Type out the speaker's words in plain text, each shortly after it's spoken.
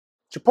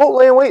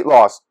Chipotle and weight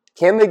loss,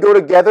 can they go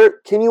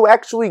together? Can you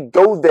actually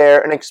go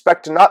there and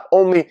expect to not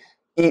only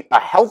eat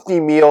a healthy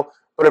meal,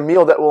 but a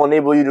meal that will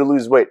enable you to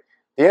lose weight?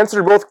 The answer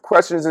to both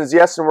questions is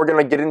yes, and we're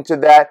going to get into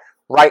that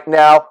right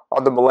now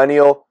on the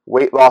Millennial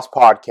Weight Loss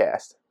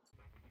Podcast.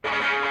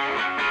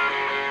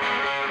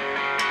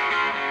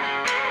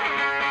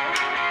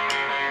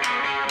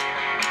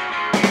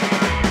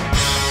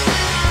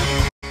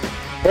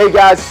 Hey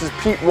guys, this is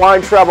Pete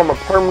Weintraub. I'm a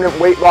permanent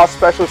weight loss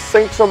specialist.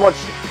 Thanks so much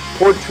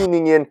for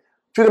tuning in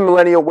to the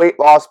Millennial Weight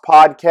Loss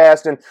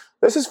Podcast. And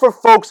this is for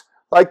folks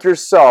like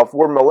yourself.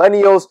 We're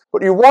millennials,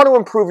 but you want to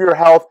improve your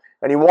health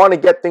and you want to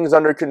get things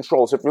under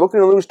control. So if you're looking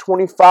to lose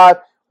 25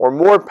 or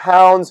more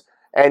pounds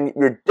and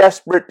you're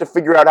desperate to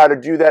figure out how to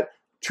do that,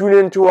 tune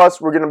in to us.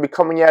 We're going to be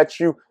coming at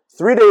you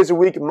 3 days a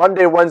week,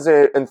 Monday,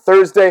 Wednesday, and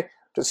Thursday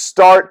to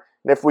start.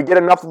 And if we get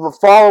enough of a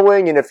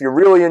following and if you're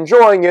really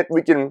enjoying it,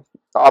 we can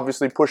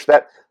obviously push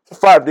that to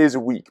 5 days a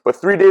week. But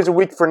 3 days a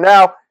week for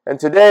now. And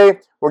today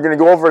we're going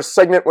to go over a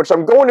segment which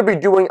I'm going to be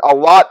doing a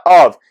lot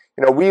of.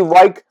 We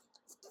like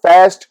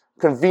fast,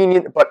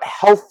 convenient, but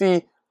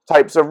healthy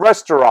types of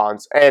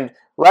restaurants. And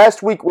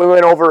last week we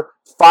went over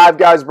Five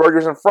Guys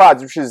Burgers and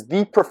Fries, which is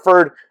the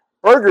preferred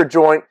burger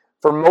joint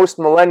for most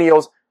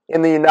millennials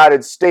in the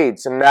United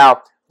States. And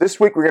now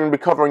this week we're going to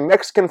be covering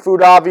Mexican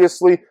food,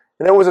 obviously.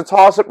 And it was a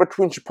toss-up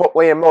between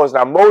Chipotle and Moe's.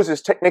 Now Moe's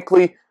is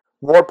technically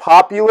more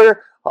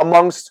popular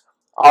amongst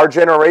our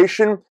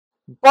generation,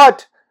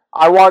 but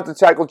I wanted to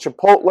tackle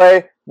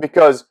Chipotle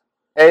because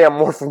A, I'm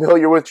more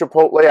familiar with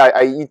Chipotle.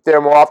 I eat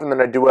there more often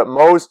than I do at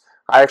Moe's.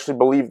 I actually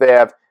believe they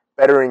have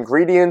better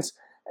ingredients,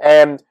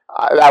 and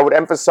I would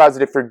emphasize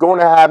that if you're going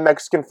to have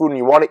Mexican food and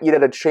you want to eat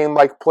at a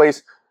chain-like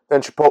place,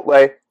 then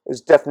Chipotle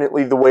is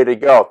definitely the way to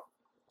go.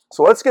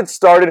 So let's get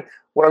started.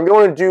 What I'm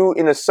going to do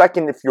in a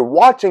second, if you're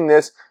watching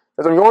this,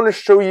 is I'm going to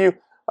show you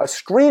a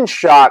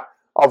screenshot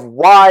of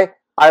why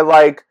I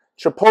like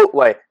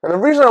Chipotle. And the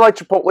reason I like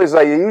Chipotle is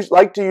I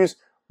like to use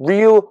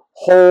real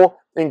whole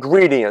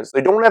ingredients.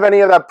 They don't have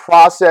any of that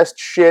processed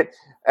shit.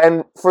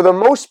 And for the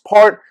most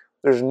part,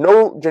 there's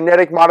no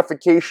genetic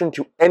modification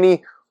to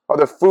any of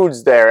the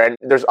foods there. And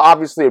there's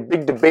obviously a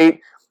big debate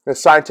in the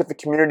scientific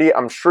community.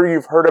 I'm sure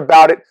you've heard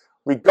about it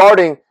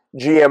regarding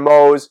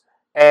GMOs.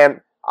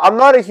 And I'm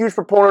not a huge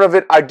proponent of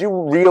it. I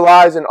do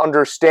realize and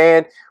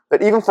understand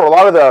that even for a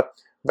lot of the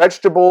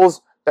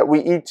vegetables that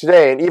we eat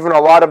today, and even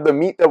a lot of the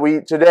meat that we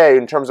eat today,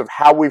 in terms of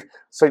how we've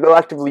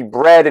selectively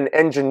bred and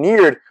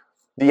engineered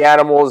the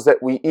animals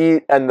that we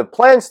eat and the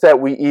plants that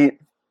we eat,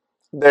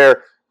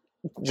 their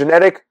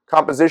genetic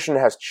composition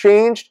has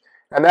changed,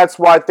 and that's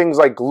why things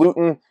like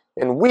gluten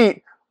and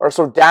wheat are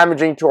so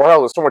damaging to our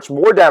health, so much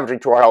more damaging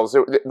to our health.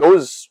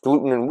 Those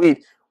gluten and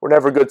wheat were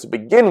never good to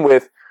begin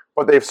with,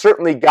 but they've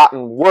certainly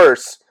gotten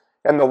worse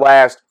in the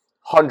last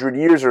 100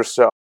 years or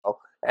so,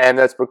 and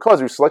that's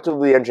because we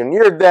selectively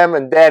engineered them,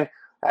 and then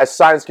as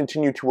science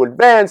continued to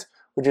advance,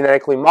 we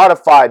genetically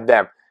modified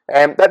them.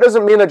 And that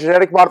doesn't mean that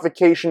genetic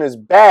modification is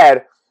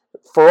bad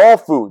for all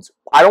foods.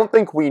 I don't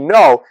think we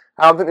know.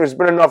 I don't think there's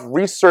been enough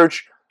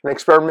research and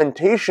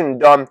experimentation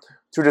done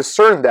to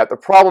discern that. The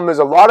problem is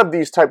a lot of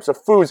these types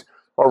of foods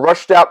are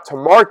rushed out to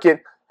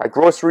market at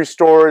grocery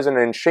stores and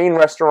in chain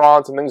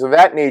restaurants and things of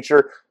that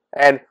nature,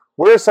 and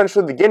we're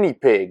essentially the guinea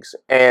pigs.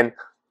 And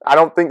I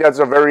don't think that's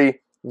a very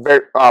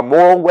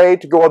moral way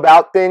to go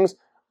about things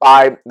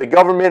by the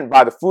government,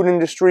 by the food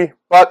industry,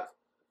 but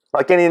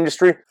like any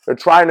industry, they're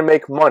trying to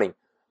make money.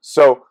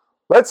 So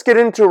let's get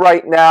into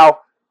right now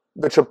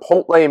the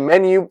Chipotle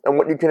menu and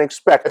what you can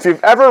expect. If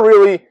you've ever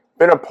really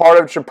been a part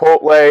of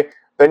Chipotle,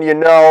 then you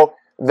know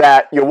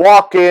that you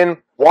walk in,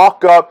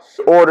 walk up,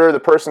 order, the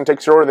person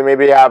takes your order, they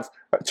maybe have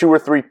 2 or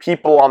 3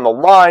 people on the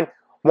line.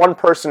 One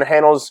person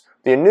handles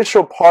the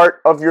initial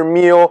part of your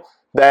meal,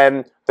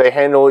 then they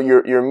handle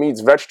your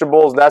meats,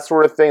 vegetables, that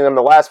sort of thing, then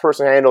the last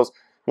person handles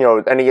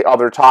any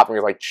other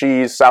toppings like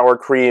cheese, sour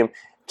cream,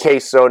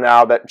 queso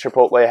now that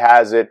Chipotle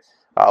has it,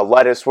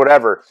 lettuce,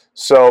 whatever.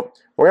 So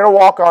we're going to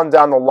walk on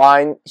down the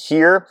line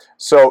here.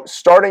 So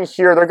starting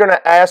here, they're going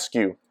to ask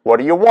you, what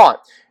do you want?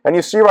 And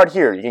you see right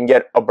here, you can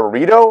get a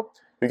burrito,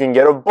 you can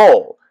get a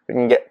bowl, you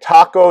can get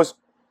tacos,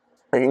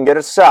 you can get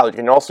a salad. You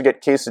can also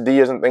get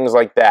quesadillas and things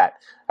like that,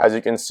 as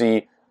you can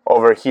see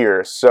over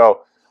here.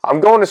 So I'm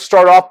going to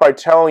start off by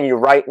telling you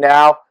right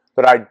now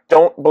that I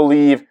don't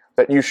believe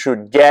that you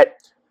should get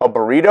a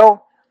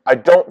burrito. I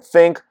don't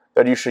think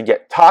that you should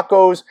get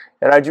tacos,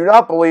 and I do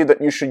not believe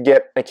that you should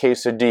get a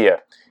quesadilla.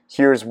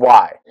 Here's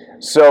why.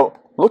 So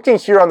looking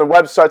here on the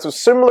website, so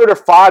similar to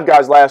Five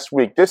Guys last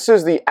week, this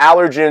is the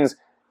allergens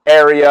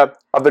area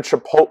of the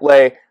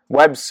Chipotle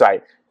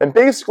website. And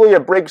basically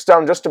it breaks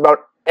down just about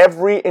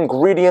every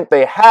ingredient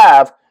they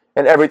have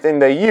and everything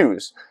they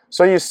use.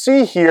 So you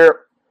see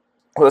here,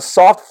 with a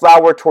soft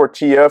flour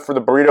tortilla for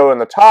the burrito and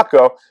the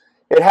taco,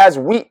 it has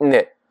wheat in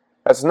it.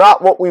 That's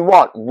not what we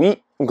want.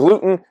 Wheat,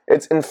 gluten,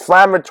 it's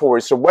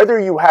inflammatory. So whether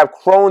you have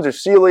Crohn's or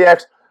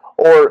celiac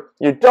or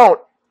you don't,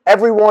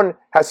 everyone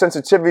has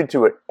sensitivity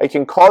to it. It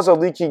can cause a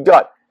leaky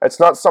gut. That's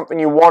not something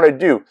you want to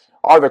do.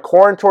 Are the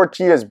corn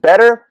tortillas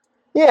better?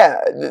 Yeah,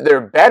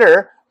 they're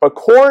better, but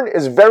corn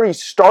is very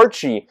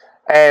starchy,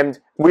 and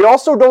we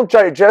also don't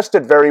digest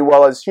it very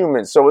well as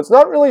humans, so it's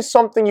not really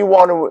something you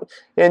want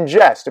to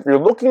ingest. If you're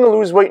looking to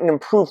lose weight and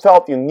improve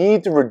health, you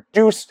need to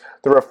reduce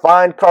the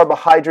refined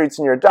carbohydrates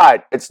in your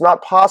diet. It's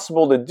not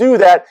possible to do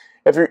that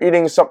if you're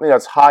eating something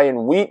that's high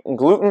in wheat and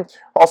gluten,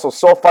 also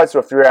sulfites, so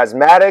if you're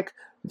asthmatic,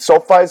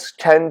 sulfites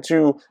tend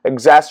to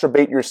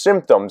exacerbate your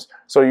symptoms,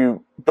 so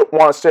you don't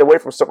want to stay away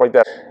from stuff like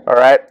that, all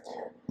right?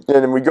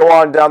 And then we go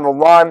on down the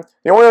line.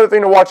 The only other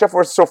thing to watch out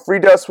for is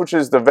sofritas, which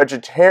is the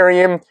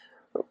vegetarian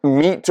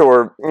meat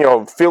or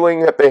filling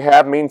that they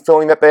have, main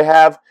filling that they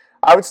have.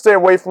 I would stay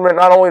away from it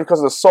not only because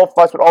of the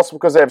sulfites, but also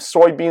because they have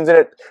soybeans in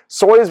it.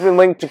 Soy has been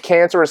linked to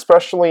cancer,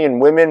 especially in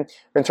women,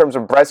 in terms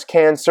of breast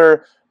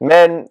cancer.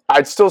 Men,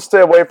 I'd still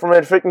stay away from it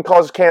if it can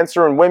cause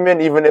cancer in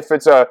women, even if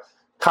it's a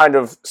kind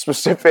of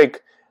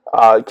specific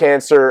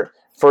cancer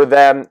for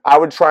them. I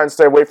would try and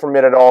stay away from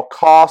it at all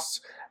costs.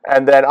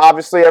 And then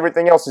obviously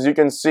everything else, as you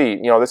can see,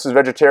 this is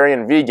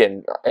vegetarian,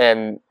 vegan,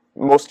 and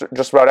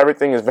just about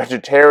everything is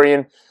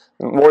vegetarian.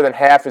 More than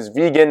half is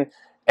vegan.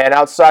 And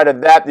outside of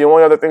that, the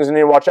only other things you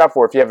need to watch out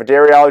for, if you have a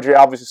dairy allergy,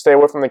 obviously stay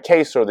away from the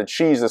queso, the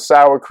cheese, the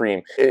sour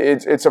cream.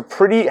 It's a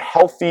pretty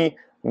healthy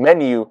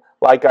menu,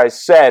 like I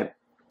said,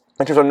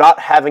 in terms of not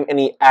having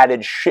any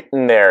added shit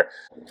in there.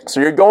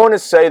 So you're going to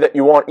say that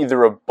you want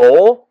either a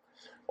bowl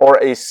or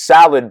a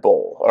salad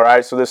bowl, all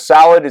right? So the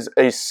salad is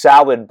a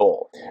salad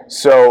bowl.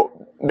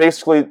 So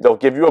basically, they'll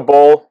give you a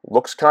bowl,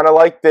 looks kind of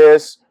like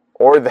this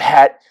or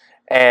that,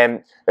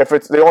 and if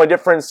it's the only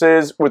difference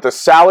is with a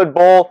salad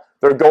bowl,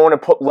 they're going to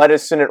put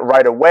lettuce in it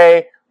right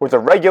away. With a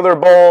regular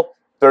bowl,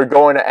 they're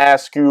going to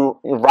ask you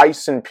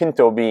rice and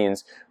pinto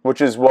beans,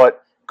 which is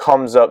what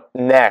comes up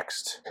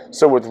next.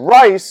 So with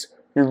rice,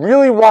 you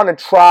really want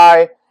to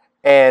try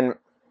and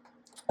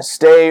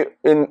stay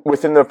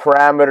within the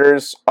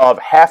parameters of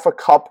half a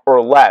cup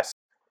or less.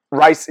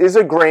 Rice is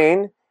a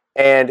grain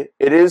and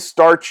it is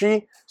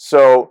starchy,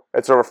 so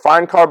it's a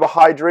refined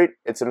carbohydrate,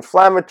 it's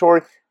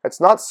inflammatory, it's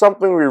not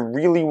something we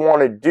really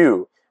want to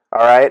do,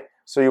 all right?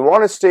 So you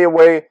want to stay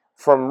away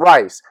from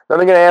rice. Then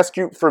they're going to ask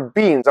you for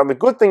beans. Now the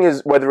good thing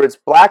is whether it's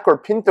black or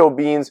pinto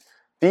beans,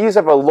 these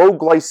have a low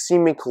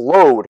glycemic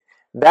load.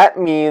 That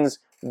means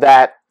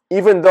that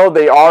even though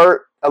they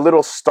are a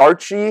little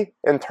starchy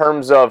in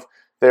terms of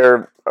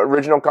their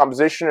original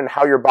composition and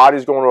how your body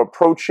is going to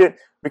approach it,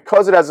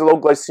 because it has a low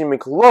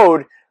glycemic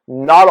load,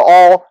 not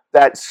all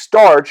that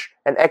starch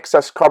and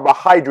excess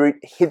carbohydrate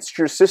hits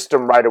your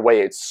system right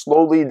away. It's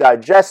slowly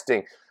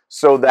digesting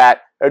so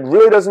that it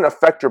really doesn't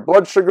affect your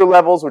blood sugar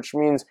levels, which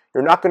means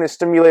you're not going to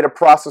stimulate a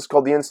process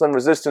called the insulin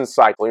resistance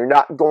cycle. You're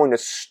not going to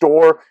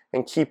store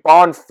and keep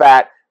on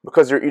fat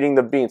because you're eating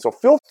the beans. So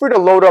feel free to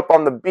load up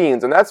on the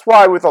beans. And that's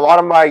why with a lot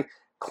of my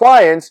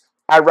clients,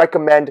 I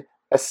recommend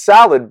a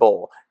salad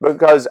bowl,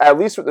 because at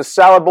least with the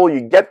salad bowl,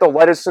 you get the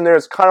lettuce in there.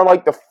 It's kind of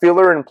like the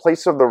filler in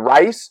place of the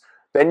rice.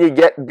 Then you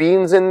get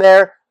beans in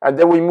there, and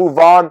then we move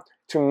on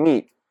to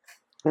meat.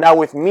 Now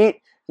with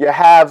meat, you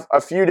have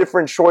a few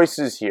different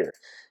choices here.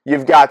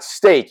 You've got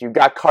steak, you've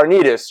got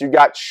carnitas, you've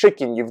got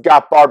chicken, you've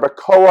got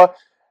barbacoa,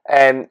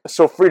 and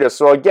sofritas.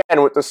 So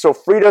again, with the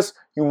sofritas,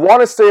 you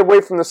want to stay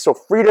away from the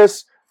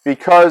sofritas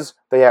because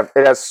it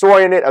has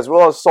soy in it as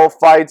well as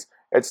sulfites.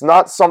 It's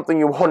not something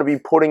you want to be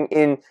putting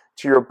into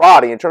your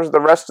body. In terms of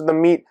the rest of the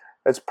meat,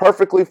 it's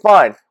perfectly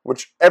fine.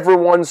 Whichever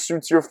one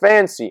suits your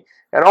fancy.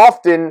 And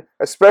often,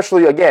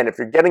 especially again, if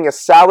you're getting a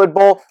salad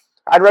bowl,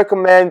 I'd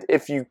recommend,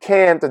 if you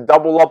can, to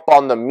double up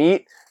on the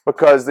meat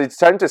because they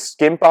tend to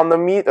skimp on the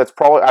meat.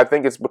 I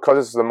think it's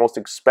because it's the most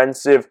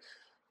expensive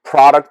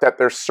product that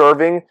they're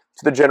serving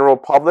to the general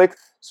public.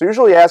 So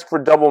usually ask for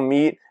double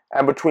meat,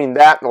 and between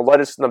that and the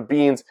lettuce and the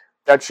beans,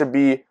 that should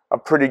be a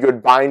pretty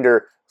good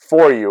binder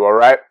for you, all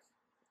right?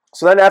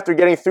 So then after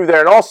getting through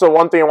there, and also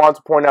one thing I want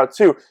to point out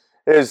too,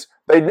 is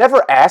they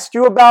never ask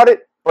you about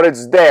it, but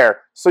it's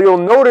there. So you'll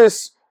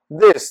notice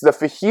this, the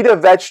fajita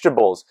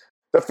vegetables.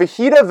 The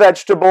fajita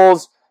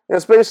vegetables,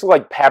 it's basically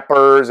like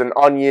peppers and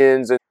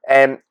onions,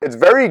 and it's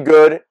very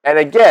good. And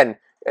again,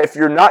 if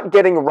you're not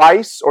getting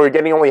rice or you're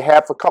getting only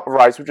half a cup of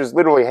rice, which is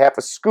literally half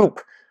a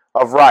scoop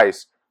of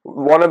rice,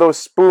 one of those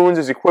spoons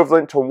is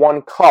equivalent to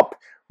 1 cup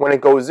when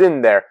it goes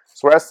in there.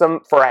 So ask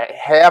them for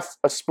half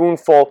a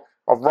spoonful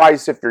of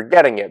rice if you're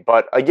getting it.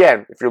 But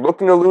again, if you're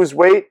looking to lose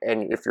weight,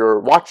 and if you're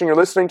watching or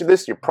listening to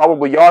this, you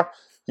probably are,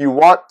 you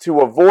want to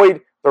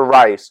avoid the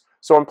rice.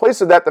 So in place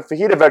of that, the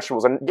fajita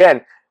vegetables, and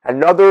again,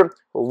 another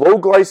low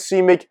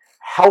glycemic,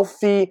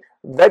 healthy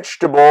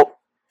vegetable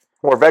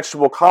or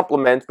vegetable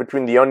complement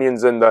between the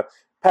onions and the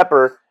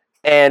pepper,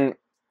 and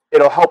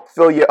it'll help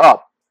fill you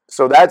up.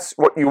 So that's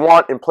what you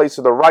want in place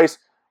of the rice.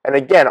 And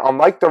again,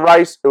 unlike the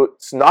rice,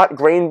 it's not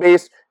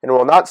grain-based and it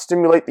will not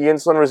stimulate the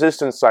insulin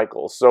resistance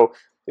cycle. So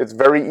it's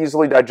very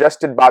easily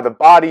digested by the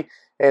body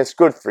and it's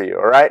good for you,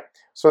 all right?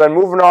 So then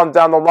moving on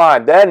down the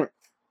line, then you're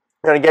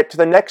going to get to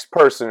the next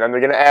person and they're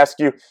going to ask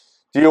you,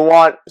 do you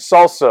want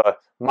salsa,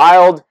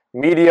 mild,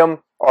 medium,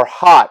 or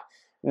hot?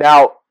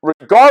 Now,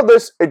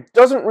 regardless, it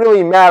doesn't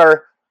really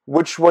matter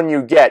which one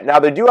you get. Now,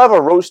 they do have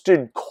a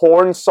roasted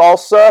corn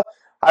salsa.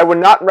 I would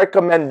not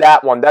recommend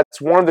that one. That's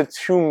one of the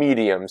two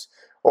mediums.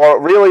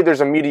 Or really,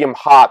 there's a medium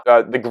hot.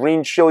 The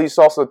green chili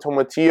salsa, the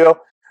tomatillo,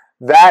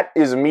 that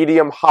is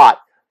medium hot.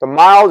 The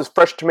mild is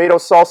fresh tomato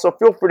salsa.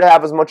 Feel free to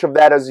have as much of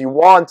that as you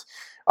want.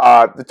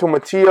 The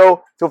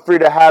tomatillo, feel free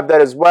to have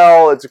that as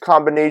well. It's a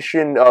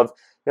combination of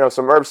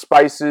some herb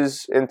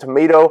spices and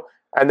tomato.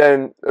 And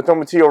then the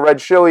tomatillo red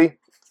chili,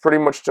 pretty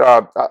much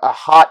a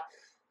hot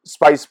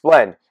spice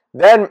blend.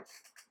 Then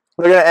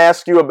they're going to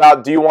ask you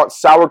about, do you want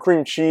sour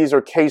cream cheese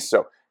or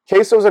queso?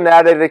 Queso is an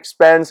added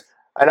expense,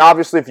 and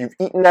obviously if you've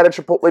eaten at a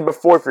Chipotle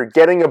before, if you're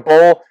getting a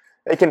bowl,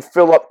 it can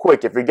fill up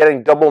quick. If you're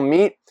getting double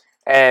meat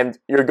and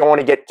you're going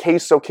to get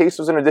queso,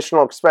 queso is an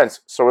additional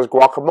expense. So is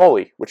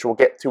guacamole, which we'll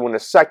get to in a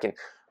second.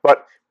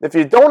 But if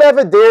you don't have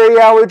a dairy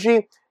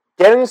allergy,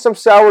 getting some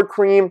sour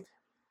cream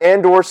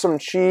and or some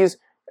cheese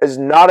is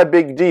not a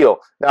big deal.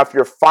 Now, if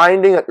you're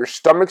finding that your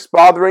stomach's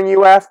bothering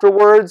you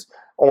afterwards,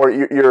 or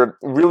you're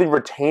really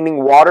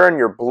retaining water and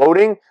you're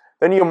bloating,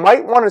 then you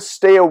might want to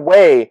stay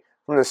away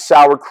from the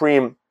sour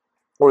cream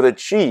or the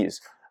cheese.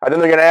 And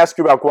then they're going to ask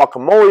you about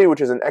guacamole, which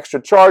is an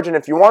extra charge. And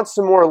if you want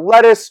some more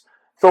lettuce,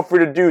 feel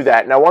free to do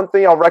that. Now, one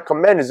thing I'll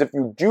recommend is if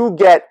you do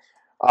get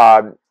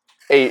a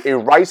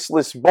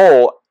riceless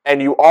bowl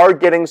and you are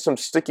getting some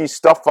sticky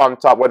stuff on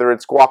top, whether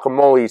it's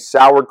guacamole,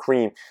 sour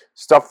cream,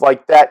 stuff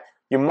like that,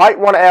 you might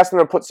want to ask them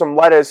to put some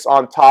lettuce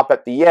on top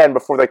at the end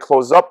before they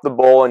close up the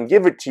bowl and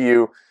give it to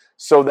you,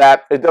 so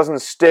that it doesn't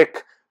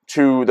stick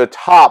to the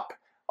top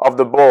of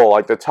the bowl,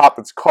 like the top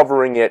that's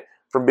covering it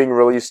from being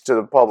released to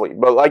the public.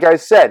 But like I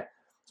said,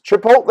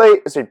 Chipotle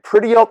is a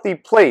pretty healthy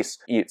place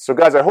to eat. So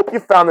guys, I hope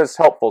you found this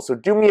helpful. So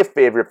do me a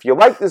favor, if you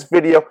like this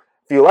video,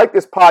 if you like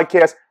this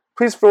podcast,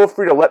 please feel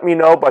free to let me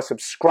know by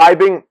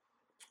subscribing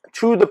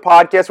to the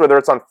podcast, whether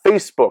it's on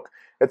Facebook,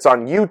 it's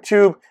on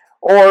YouTube,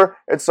 or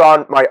it's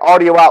on my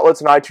audio outlets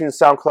in iTunes,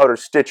 SoundCloud, or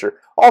Stitcher.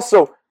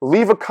 Also,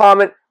 leave a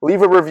comment,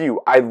 leave a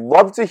review. I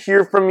love to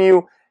hear from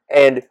you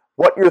and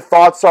what your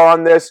thoughts are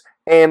on this.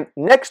 And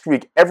next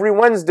week, every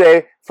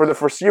Wednesday for the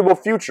foreseeable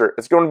future,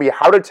 it's going to be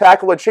how to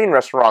tackle a chain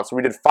restaurant. So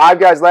we did Five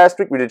Guys last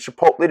week. We did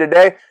Chipotle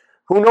today.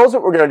 Who knows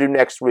what we're going to do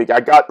next week?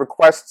 I got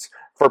requests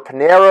for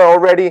Panera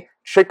already,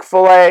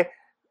 Chick-fil-A.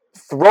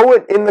 Throw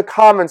it in the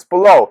comments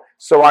below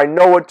so I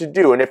know what to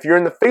do. And if you're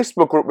in the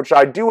Facebook group, which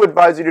I do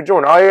advise you to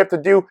join, all you have to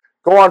do,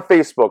 go on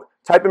Facebook,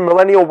 type in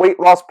Millennial Weight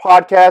Loss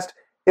Podcast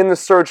in the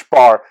search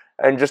bar,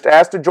 and just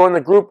ask to join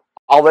the group.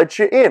 I'll let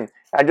you in,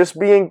 and just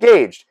be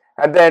engaged.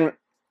 And then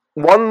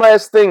one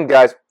last thing,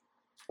 guys.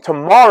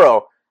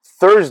 Tomorrow,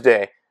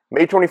 Thursday,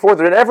 May 24th,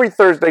 and every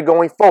Thursday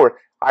going forward,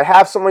 I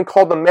have something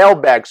called the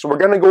mailbag. So we're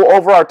going to go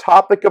over our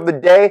topic of the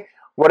day,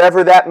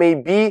 whatever that may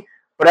be.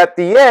 But at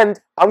the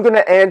end, I'm going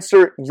to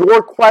answer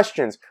your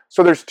questions.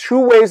 So there's two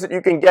ways that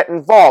you can get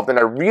involved, and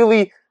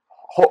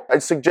I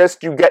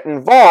suggest you get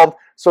involved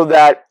so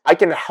that I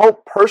can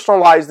help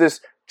personalize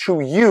this to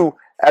you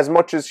as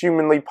much as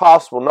humanly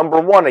possible. Number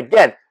one,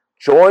 again,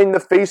 join the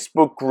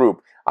Facebook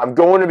group. I'm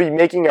going to be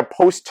making a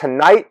post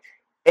tonight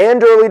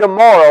and early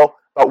tomorrow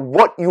about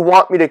what you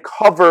want me to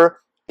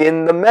cover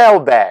in the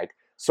mailbag.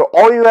 So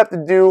all you have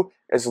to do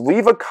is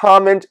leave a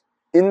comment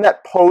in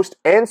that post,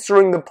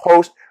 answering the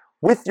post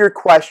with your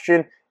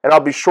question, and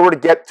I'll be sure to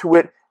get to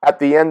it at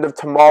the end of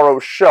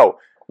tomorrow's show.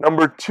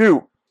 Number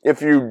two,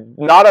 if you're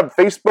not a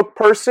Facebook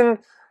person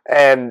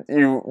and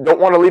you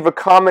don't want to leave a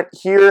comment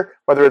here,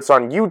 whether it's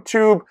on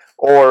YouTube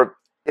or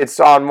it's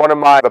on one of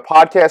the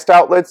podcast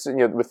outlets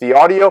with the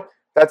audio,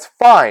 that's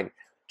fine.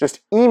 Just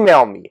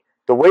email me.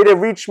 The way to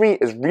reach me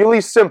is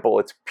really simple.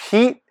 It's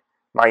Pete,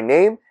 my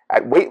name,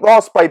 at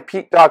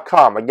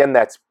weightlossbypete.com. Again,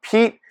 that's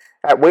Pete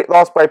at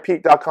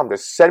weightlossbypete.com.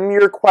 Just send me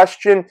your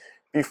question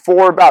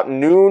before about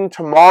noon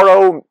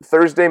tomorrow,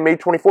 Thursday, May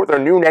 24th, or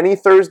noon any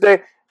Thursday,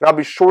 and I'll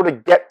be sure to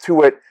get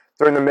to it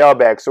during the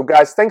mailbag. So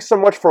guys, thanks so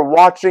much for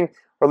watching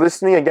or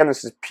listening. Again,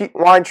 this is Pete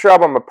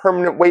Weintraub. I'm a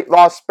permanent weight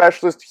loss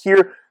specialist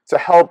here to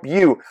help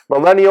you,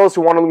 millennials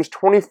who want to lose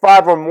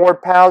 25 or more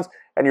pounds,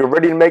 and you're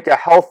ready to make a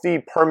healthy,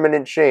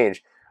 permanent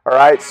change. All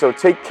right, so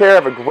take care.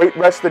 Have a great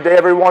rest of the day,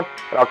 everyone,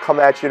 and I'll come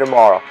at you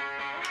tomorrow.